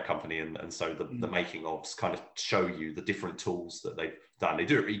software company, and so the making ofs kind of show you the different tools that they've done.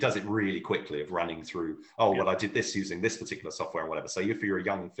 He does it really quickly of running through. I did this using this particular software and whatever. So if you're a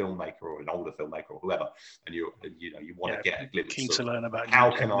young filmmaker or an older filmmaker or whoever, and you want to get a glimpse keen to learn about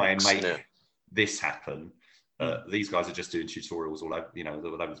how can I make this happen. These guys are just doing tutorials all over,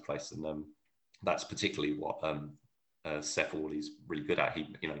 all over the place, and that's particularly what Seth Walley's really good at. He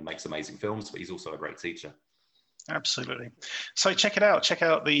makes amazing films, but he's also a great teacher. Absolutely. So check it out. Check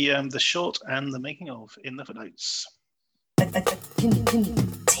out the short and the making of in the footnotes.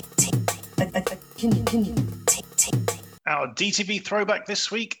 Our DTV throwback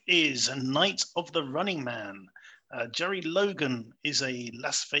this week is Night of the Running Man. Jerry Logan is a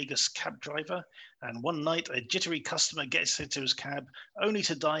Las Vegas cab driver, and one night a jittery customer gets into his cab, only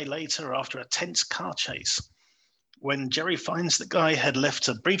to die later after a tense car chase. When Jerry finds the guy had left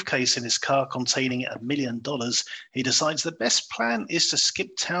a briefcase in his car containing $1 million, he decides the best plan is to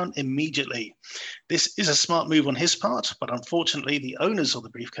skip town immediately. This is a smart move on his part, but unfortunately the owners of the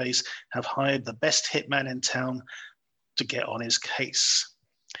briefcase have hired the best hitman in town to get on his case.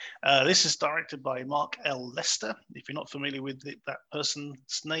 This is directed by Mark L. Lester. If you're not familiar with that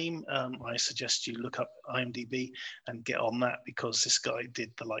person's name, I suggest you look up IMDb and get on that, because this guy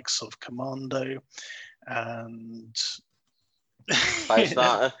did the likes of Commando and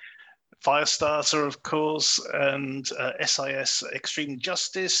Firestarter, of course, and SIS Extreme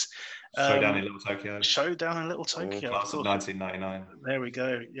Justice, Showdown in Little Tokyo. Showdown in Little Tokyo. Class of 1999. There we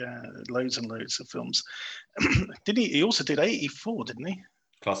go. Yeah, loads and loads of films. Did he? He also did 84, didn't he?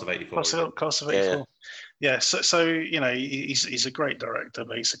 Class of 84. Class of 84. Yeah. So he's a great director,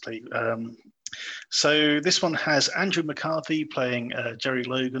 basically. So this one has Andrew McCarthy playing Jerry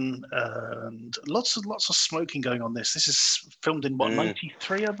Logan, and lots of smoking going on. This is filmed in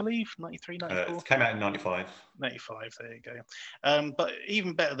 93, I believe, 93, 94. It came out in 95. 95, there you go. But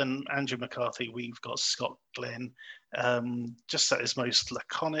even better than Andrew McCarthy, we've got Scott Glenn, just at his most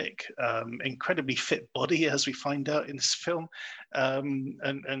laconic, incredibly fit body, as we find out in this film,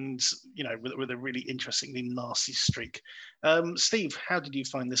 and with a really interestingly nasty streak. Steve, how did you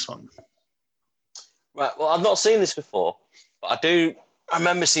find this one? Right, well, I've not seen this before, but I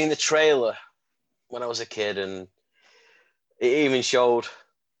remember seeing the trailer when I was a kid, and it even showed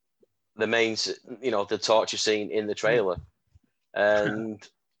the main, the torture scene in the trailer. And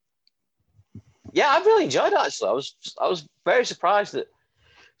yeah, I really enjoyed it, actually. I was very surprised that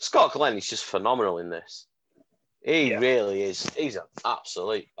Scott Glenn is just phenomenal in this. He really is. He's an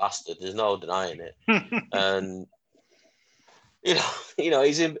absolute bastard. There's no denying it. And,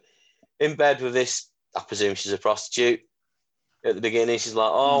 he's in bed with this, I presume she's a prostitute. At the beginning, she's like,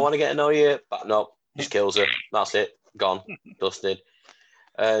 "Oh, I want to get to know you," but no, just kills her. That's it. Gone, dusted.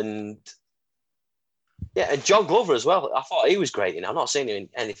 And and John Glover as well. I thought he was great. I've not seen him in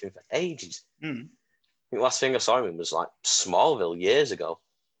anything for ages. I think the last thing I saw him in was like Smallville years ago.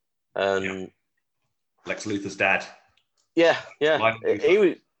 Lex Luthor's dad. Yeah.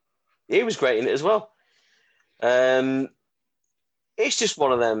 He was great in it as well. It's just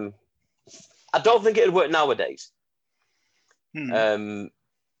one of them. I don't think it'd work nowadays. I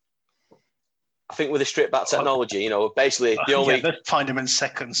think with the stripped back technology, basically the only they'd find him in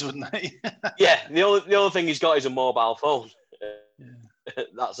seconds, wouldn't they? the only thing he's got is a mobile phone.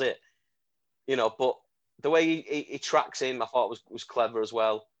 That's it. But the way he tracks him, I thought was clever as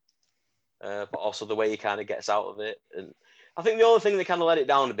well. But also the way he kind of gets out of it, and I think the only thing that kind of let it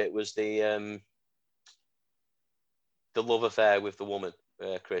down a bit was the love affair with the woman,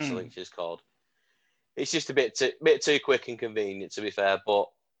 Chris, I think she's called. It's just a bit too quick and convenient, to be fair. But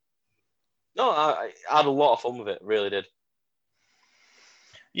no, I had a lot of fun with it. Really did.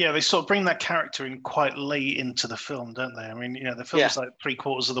 Yeah, they sort of bring that character in quite late into the film, don't they? I mean, the film's like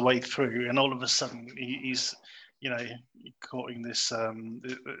 3/4 of the way through, and all of a sudden he's, courting this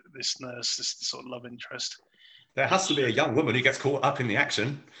this nurse, this sort of love interest. There has to be a young woman who gets caught up in the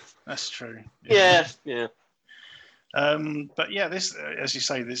action. That's true. Yeah. But yeah, this, as you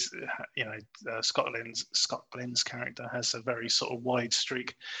say, this, Scott Glenn's character has a very sort of wide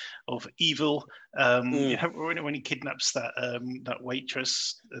streak of evil. When he kidnaps that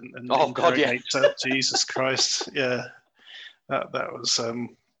waitress and interrogates her, Jesus Christ, that was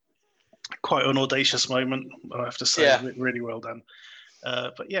quite an audacious moment, I have to say. Really well done.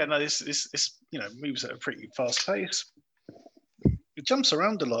 But yeah, no, this moves at a pretty fast pace. It jumps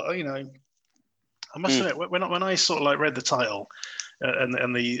around a lot, I must admit, when I sort of like read the title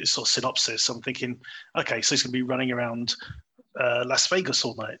and the sort of synopsis, I'm thinking, okay, so he's going to be running around Las Vegas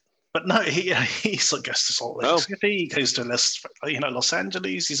all night. But no, he sort of goes to Salt Lake City. He goes to Los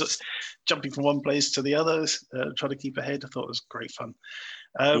Angeles. He's jumping from one place to the other, trying to keep ahead. I thought it was great fun.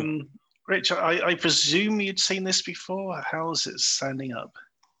 Rich, I presume you'd seen this before. How's it standing up?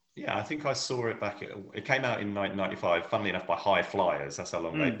 Yeah, I think I saw it back. It came out in 1995, funnily enough, by High Flyers. That's how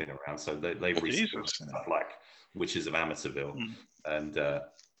long they've been around. So they recently stuff like Witches of Amityville and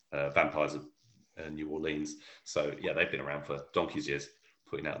Vampires of New Orleans. So yeah, they've been around for donkey's years,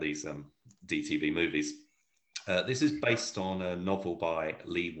 putting out these DTV movies. This is based on a novel by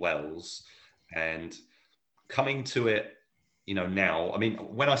Lee Wells, and coming to it, now. I mean,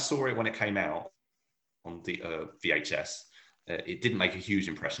 when I saw it when it came out on the VHS. It didn't make a huge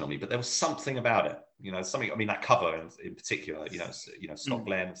impression on me, but there was something about it, something. I mean, that cover in particular, Scott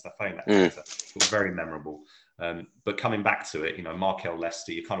Glenn and stuff, that character, it was very memorable. But coming back to it, Mark L.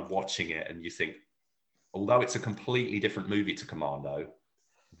 Lester, you're kind of watching it and you think, although it's a completely different movie to Commando,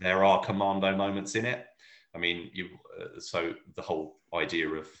 there are Commando moments in it. I mean, so the whole idea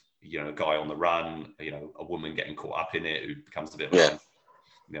of a guy on the run, a woman getting caught up in it who becomes a bit of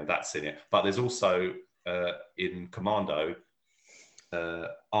that's in it. But there's also in Commando.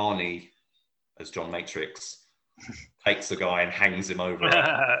 Arnie, as John Matrix, takes the guy and hangs him over.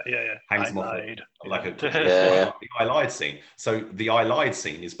 Hangs him off like the I lied scene. So the I lied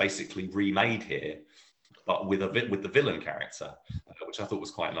scene is basically remade here, but with the villain character, which I thought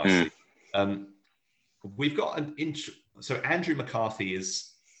was quite nice. We've got so Andrew McCarthy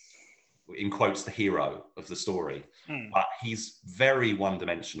is, in quotes, the hero of the story, but he's very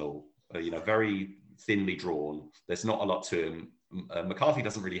one-dimensional very thinly drawn. There's not a lot to him. McCarthy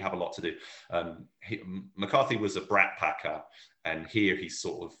doesn't really have a lot to do. McCarthy was a brat packer, and here he's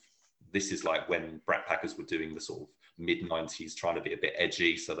sort of, this is like when brat packers were doing the sort of mid-90s, trying to be a bit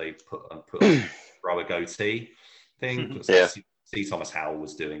edgy, so they put grow a goatee thing. C. Thomas Howell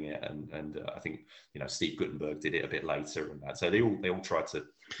was doing it, and I think Steve Guttenberg did it a bit later, and that. So they all tried to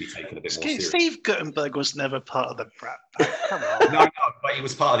be taken a bit more serious. Steve Guttenberg was never part of the brat pack. Come on. No, but he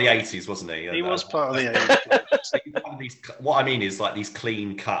was part of the 80s, wasn't he? He was part of the 80s. What I mean is like these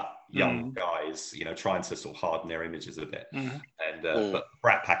clean-cut young guys, trying to sort of harden their images a bit, but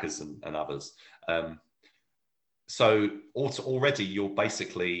brat packers and others. So already you're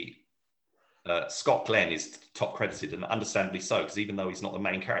basically. Scott Glenn is top credited, and understandably so, because even though he's not the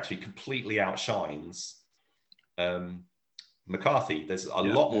main character, he completely outshines McCarthy. There's a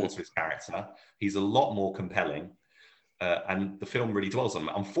lot more to his character. He's a lot more compelling, and the film really dwells on him.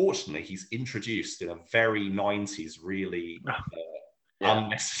 Unfortunately, he's introduced in a very 90s, really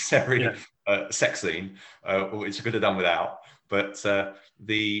unnecessary sex scene, which I could have done without. But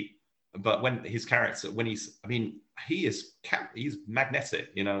when his character, he's magnetic,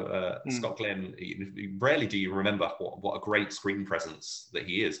 Scott Glenn. Rarely do you remember what a great screen presence that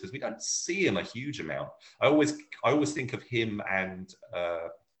he is, because we don't see him a huge amount. I always think of him and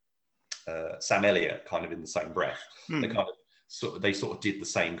Sam Elliott kind of in the same breath. They sort of did the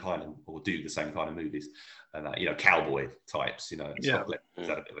same kind of, or do the same kind of movies, and cowboy types. Scott Glenn has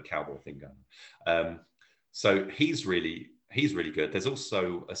had a bit of a cowboy thing going. So he's really good. There's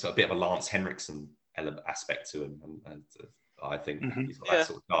also a bit of a Lance Henriksen aspect to him, and I think he's got that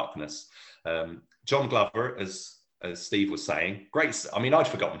sort of darkness. John Glover, as Steve was saying, great. I mean, I'd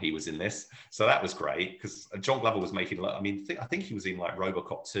forgotten he was in this, so that was great, because John Glover was making. I think he was in like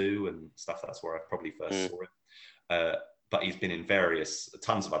RoboCop 2 and stuff. That's where I probably first saw him. But he's been in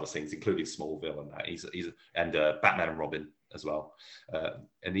tons of other things, including Smallville and that. He's Batman and Robin as well.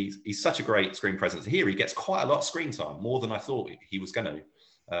 And he's such a great screen presence. Here he gets quite a lot of screen time, more than I thought he was going to,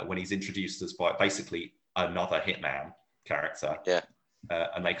 when he's introduced as basically another hitman character.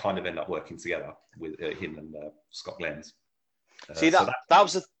 And they kind of end up working together with him and Scott Glenn. See, that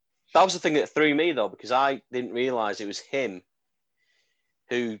was the thing that threw me, though, because I didn't realise it was him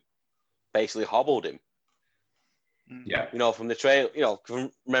who basically hobbled him. Yeah. From the trailer, from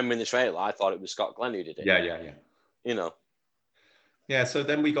remembering the trailer, I thought it was Scott Glenn who did it. Yeah. Yeah, so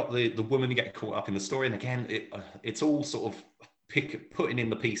then we got the woman getting caught up in the story, and again, it's all sort of putting in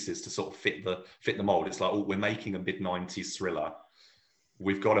the pieces to sort of fit the mold. It's like, we're making a mid-90s thriller.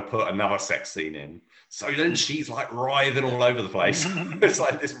 We've got to put another sex scene in. So then she's like writhing all over the place. It's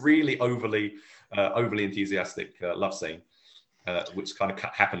like this really overly enthusiastic love scene, which kind of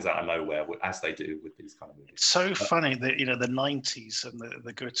happens out of nowhere, as they do with these kind of movies. It's so funny that the 90s and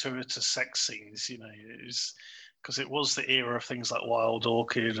the gratuitous sex scenes, because it was the era of things like Wild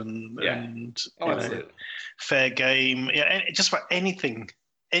Orchid and Fair Game. Just about anything,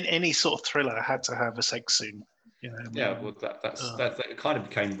 in any sort of thriller had to have a sex scene. Well, that kind of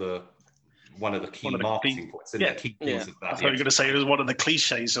became one of the key marketing points. Key things of that. I thought you were going to say it was one of the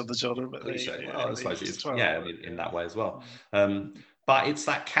cliches of the genre. But I suppose it is. In that way as well. But it's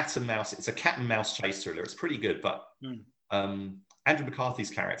that cat and mouse. It's a cat and mouse chase thriller. It's pretty good, but Andrew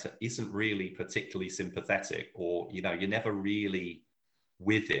McCarthy's character isn't really particularly sympathetic, or you're never really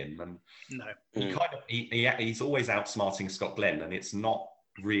with him, and he's always outsmarting Scott Glenn, and it's not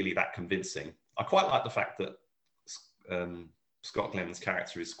really that convincing. I quite like the fact that Scott Glenn's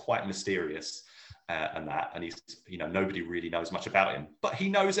character is quite mysterious, and he's nobody really knows much about him, but he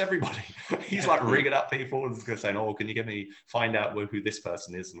knows everybody. He's like ringing up people and saying, "Oh, can you find out who this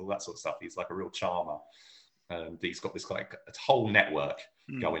person is," and all that sort of stuff. He's like a real charmer. He's got this like a whole network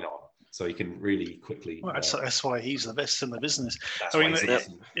going on, so he can really quickly. Well, that's why he's the best in the business.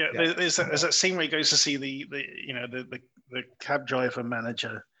 There's that scene where he goes to see the cab driver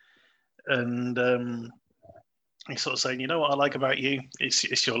manager, and he's sort of saying, what I like about you?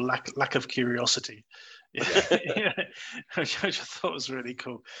 It's your lack of curiosity. Which I thought was really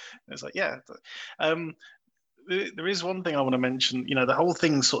cool. It's like, there is one thing I want to mention. The whole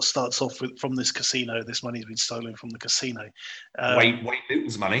thing sort of starts off from this casino. This money's been stolen from the casino. Wayne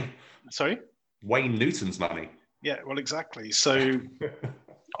Newton's money. Sorry? Wayne Newton's money. Yeah, well, exactly. So,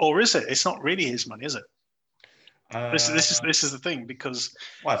 or is it? It's not really his money, is it? This is the thing, because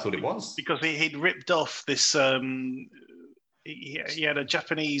I thought it was, because he'd ripped off this. He had a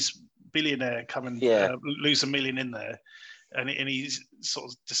Japanese billionaire come and lose $1 million in there. And he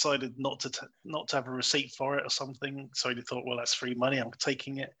sort of decided not to have a receipt for it or something. So he thought, well, that's free money, I'm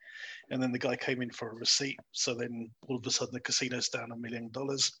taking it. And then the guy came in for a receipt. So then all of a sudden the casino's down $1 million.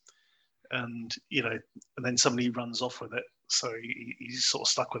 and and then somebody runs off with it, so he's sort of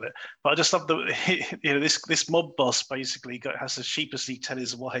stuck with it. But I just love that this mob boss basically has to sheepishly tell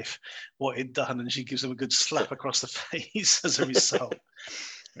his wife what he'd done, and she gives him a good slap across the face as a result.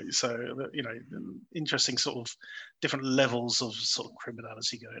 So interesting sort of different levels of sort of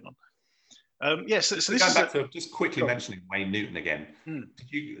criminality going on. So this going is back to just quickly mentioning Wayne Newton again. Hmm.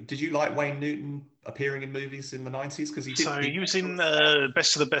 Did you like Wayne Newton appearing in movies in the 90s? Because he was in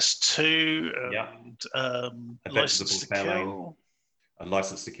Best of the Best 2, and License to Kill.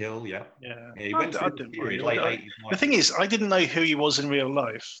 License to Kill, yeah. He I went through the period, late 80s. The thing is, I didn't know who he was in real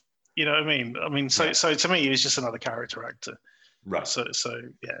life. You know what I mean? So to me, he was just another character actor. Right. So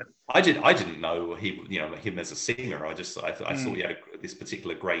yeah. I didn't know him as a singer. I thought he had this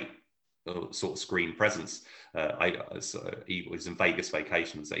particular great sort of screen presence. He was in Vegas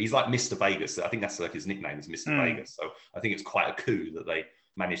Vacations. He's like Mr. Vegas. I think that's like his nickname is Mr. Vegas. So I think it's quite a coup that they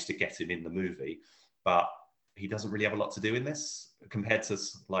managed to get him in the movie. But he doesn't really have a lot to do in this compared to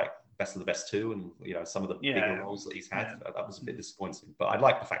like Best of the Best 2 and some of the bigger roles that he's had. That was a bit disappointing. But I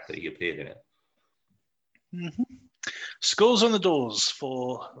like the fact that he appeared in it. Mm-hmm. Scores on the doors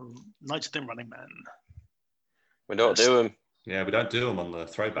for Night of the Running Man. We don't do them. Yeah, we don't do them on the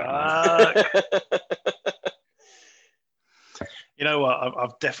throwback. You know what?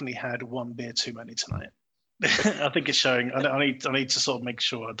 I've definitely had one beer too many tonight. I think it's showing. I need to sort of make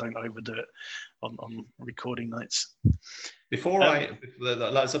sure I don't overdo it on recording nights.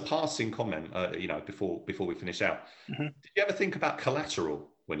 As a passing comment, before we finish out, mm-hmm. Did you ever think about Collateral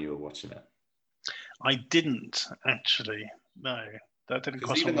when you were watching it? I didn't actually. No, that didn't.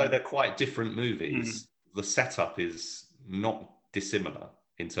 Because even though they're quite different movies, the setup is not dissimilar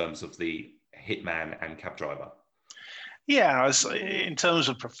in terms of the hitman and cab driver. Yeah, in terms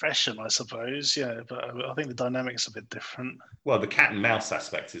of profession, I suppose. Yeah, but I think the dynamic's a bit different. Well, the cat and mouse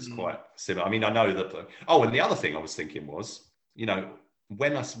aspect is quite similar. I mean, I know that. And the other thing I was thinking was,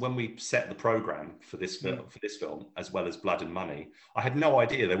 when we set the program for this film, as well as Blood and Money, I had no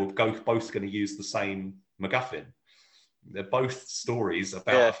idea they were both going to use the same MacGuffin. They're both stories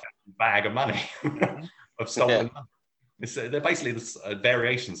about a bag of money of stolen money. They're basically the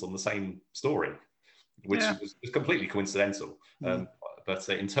variations on the same story, which was completely coincidental. But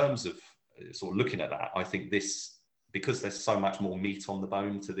in terms of sort of looking at that, I think this, because there's so much more meat on the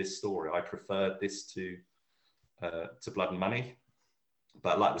bone to this story, I preferred this to Blood and Money.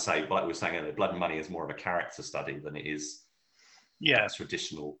 But like we were saying earlier, Blood and Money is more of a character study than it is a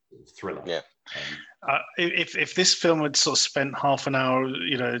traditional thriller. Yeah. If this film had sort of spent half an hour,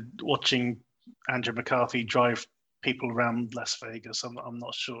 watching Andrew McCarthy drive people around Las Vegas, I'm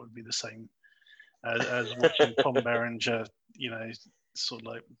not sure it would be the same as watching Tom Berenger, sort of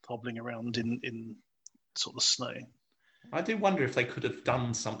like hobbling around in sort of snow. I do wonder if they could have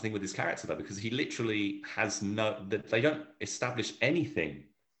done something with his character though, because he literally they don't establish anything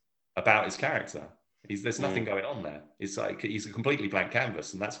about his character. There's nothing going on there. It's like he's a completely blank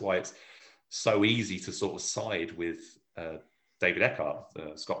canvas, and that's why it's so easy to sort of side with David Eckhart,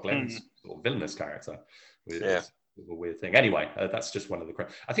 Scott Glenn's sort of villainous character. It's a weird thing. Anyway, that's just one of the.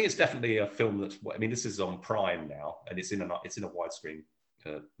 I think it's definitely a film that's. I mean, this is on Prime now, and it's in a widescreen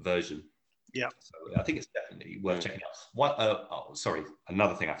version. Yeah. So I think it's definitely worth checking out. Sorry,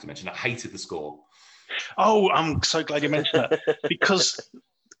 another thing I have to mention. I hated the score. Oh, I'm so glad you mentioned that, because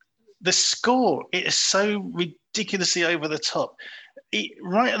the score, it is so ridiculously over the top.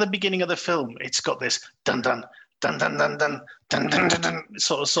 Right at the beginning of the film, it's got this dun dun dun dun dun dun dun dun dun, dun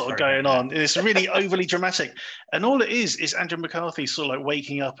sort of going on. It's really overly dramatic, and all it is Andrew McCarthy sort of like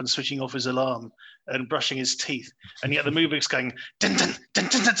waking up and switching off his alarm and brushing his teeth, and yet the movie's going dun dun dun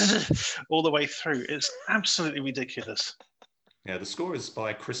dun dun dun, dun all the way through. It's absolutely ridiculous. Yeah, the score is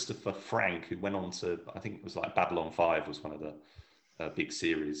by Christopher Frank, who went on to, I think it was like Babylon 5 was one of the big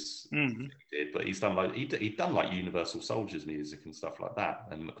series he did, but he's done he'd done like Universal Soldiers music and stuff like that,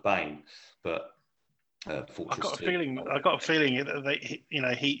 and McBain, but Fortress I got a feeling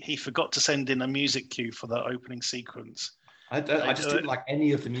that he forgot to send in a music cue for the opening sequence. I just didn't like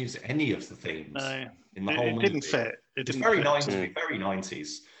any of the music, any of the themes in the whole movie. Didn't fit. It's very 90s, very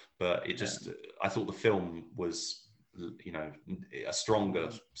 90s, but it just, I thought the film was, a stronger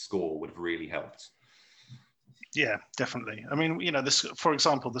score would have really helped. Yeah, definitely. I mean, for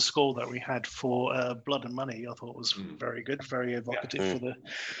example, the score that we had for Blood and Money, I thought was very good, very evocative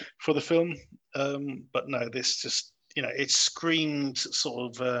for the film. But no, this just, it screamed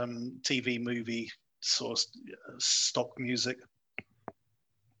sort of TV movie sort of stock music,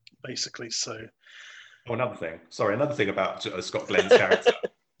 basically. So. Oh, another thing about Scott Glenn's character.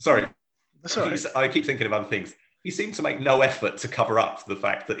 Sorry, that's all right. I keep thinking of other things. He seemed to make no effort to cover up the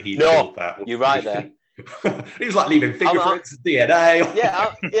fact that he No, killed that. you're right there. He was like leaving fingerprints, DNA.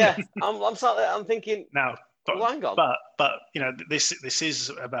 Yeah, I'm sat there, I'm thinking, Now, well, hang on. but you know, this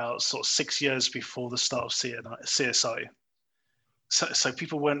is about sort of 6 years before the start of CSI. So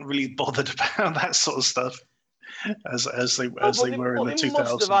people weren't really bothered about that sort of stuff as they were in the 2000s.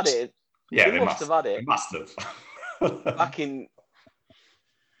 Must have had it. Yeah, they must have had it. They must have. Back in.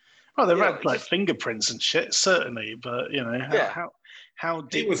 Well, they had like fingerprints and shit, certainly, but you know, how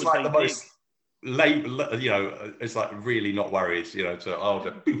deep he was like the most late, you know, it's like really not worried, you know,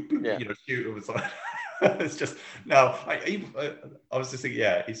 you know, shoot. It was like, it's just, no, I was just thinking,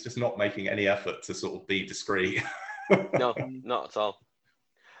 he's just not making any effort to sort of be discreet. No, not at all.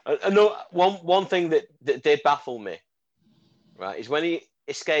 I know one thing that did baffle me, right, is when he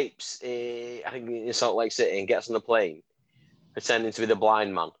escapes, I think in Salt Lake City, and gets on the plane, pretending to be the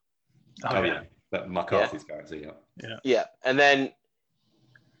blind man. Oh yeah, that McCarthy's character, Yeah, and then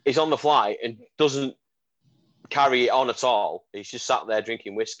he's on the flight and doesn't carry it on at all. He's just sat there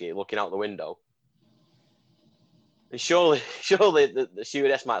drinking whiskey, looking out the window. And surely the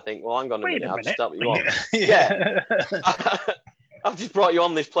stewardess might think, well, hang on a minute, I've just helped you on. Yeah. I've just brought you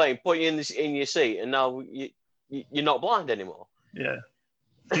on this plane, put you in your seat, and now you're not blind anymore. Yeah.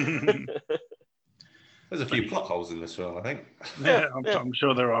 There's a few plot holes in this film, I think. Yeah, I'm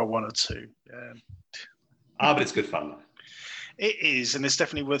sure there are one or two. Yeah. But it's good fun, though. It is, and it's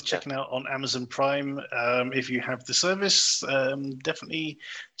definitely worth checking out on Amazon Prime. If you have the service, definitely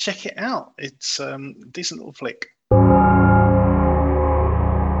check it out. It's a decent little flick.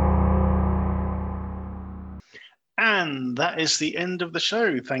 And that is the end of the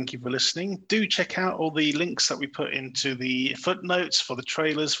show. Thank you for listening. Do check out all the links that we put into the footnotes for the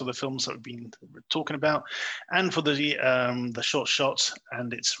trailers for the films that we've been talking about, and for the short shot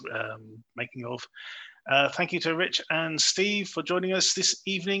and its making of. Thank you to Rich and Steve for joining us this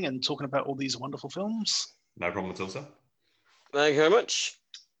evening and talking about all these wonderful films. No problem at all, sir. Thank you very much.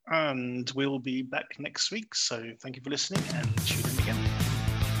 And we'll be back next week. So thank you for listening and tune in again.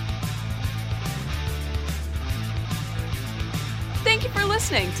 Thank you for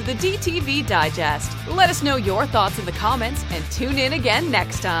listening to the DTV Digest. Let us know your thoughts in the comments and tune in again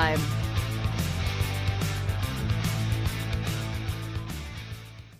next time.